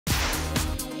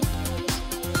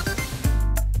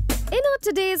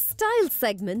today's style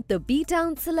segment, the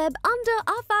B-Town celeb under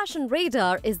our fashion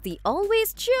radar is the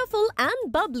always cheerful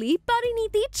and bubbly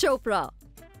Parineeti Chopra.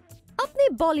 अपने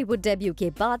Bollywood debut के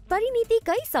बाद परिणीति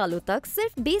कई सालों तक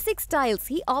सिर्फ बेसिक स्टाइल्स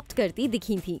ही ऑप्ट करती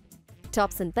दिखी थी.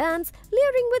 Tops and pants,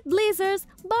 layering with blazers,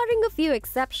 barring a few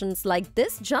exceptions like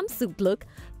this jumpsuit look,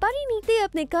 Parineeti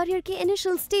अपने करियर के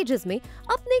इनिशियल स्टेजेस में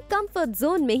अपने कंफर्ट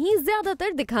जोन में ही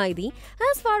ज्यादातर दिखाई दी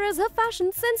as far as her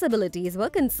fashion sensibilities were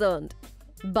concerned.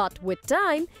 But with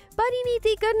time,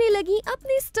 Parineeti करने लगी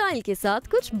अपने स्टाइल के साथ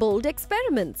कुछ bold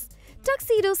experiments.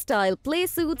 Tuxedo style play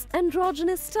suits,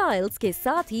 androgynous styles के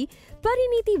साथ ही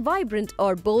परिणीति vibrant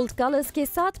और bold colors के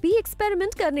साथ भी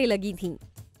experiment करने लगी थी.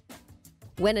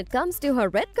 When it comes to her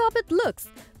red carpet looks,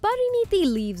 Parineeti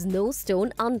leaves no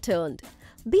stone unturned.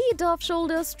 Be it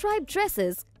off-shoulder striped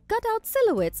dresses, cut-out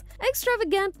silhouettes,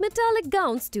 extravagant metallic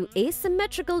gowns to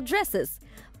asymmetrical dresses,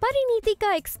 Parineeti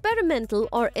का experimental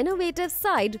और innovative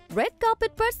side red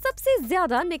carpet पर सबसे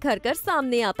ज्यादा निखर कर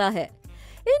सामने आता है.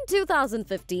 In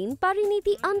 2015,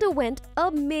 Parineeti underwent a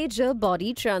major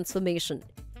body transformation.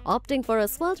 Opting for a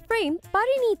svelte frame,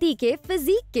 Parineeti के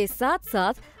फिजिक के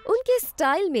साथ-साथ उनके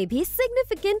स्टाइल में भी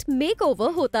significant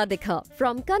makeover होता दिखा.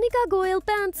 From Kanika Goyal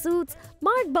pantsuits,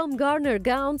 Mark Baumgartner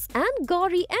gowns, and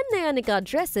Gauri and Nayanika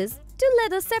dresses to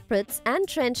leather separates and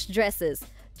trench dresses,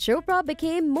 Chopra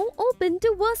became more open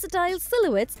to versatile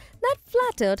silhouettes that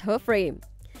flattered her frame.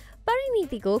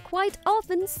 Parineeti को quite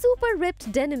often super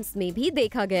ripped denims में भी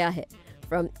देखा गया है.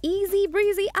 From easy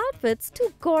breezy outfits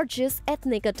to gorgeous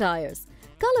ethnic attires,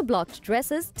 color blocked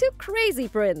dresses to crazy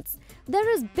prints, there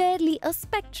is barely a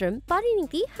spectrum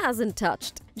Parineeti hasn't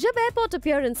touched. जब airport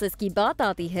appearances की बात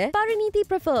आती है, Parineeti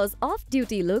prefers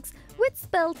off-duty looks with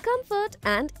spelled comfort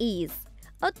and ease.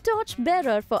 A torch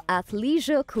bearer for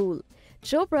athleisure cool,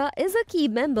 Chopra is a key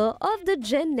member of the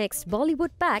Gen Next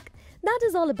Bollywood pack that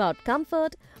is all about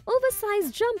comfort,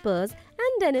 oversized jumpers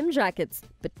and denim jackets,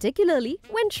 particularly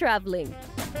when traveling.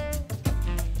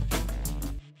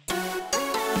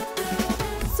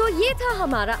 So ये था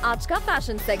हमारा आज का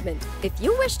fashion segment. If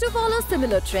you wish to follow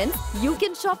similar trends, you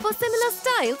can shop for similar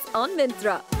styles on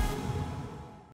Myntra.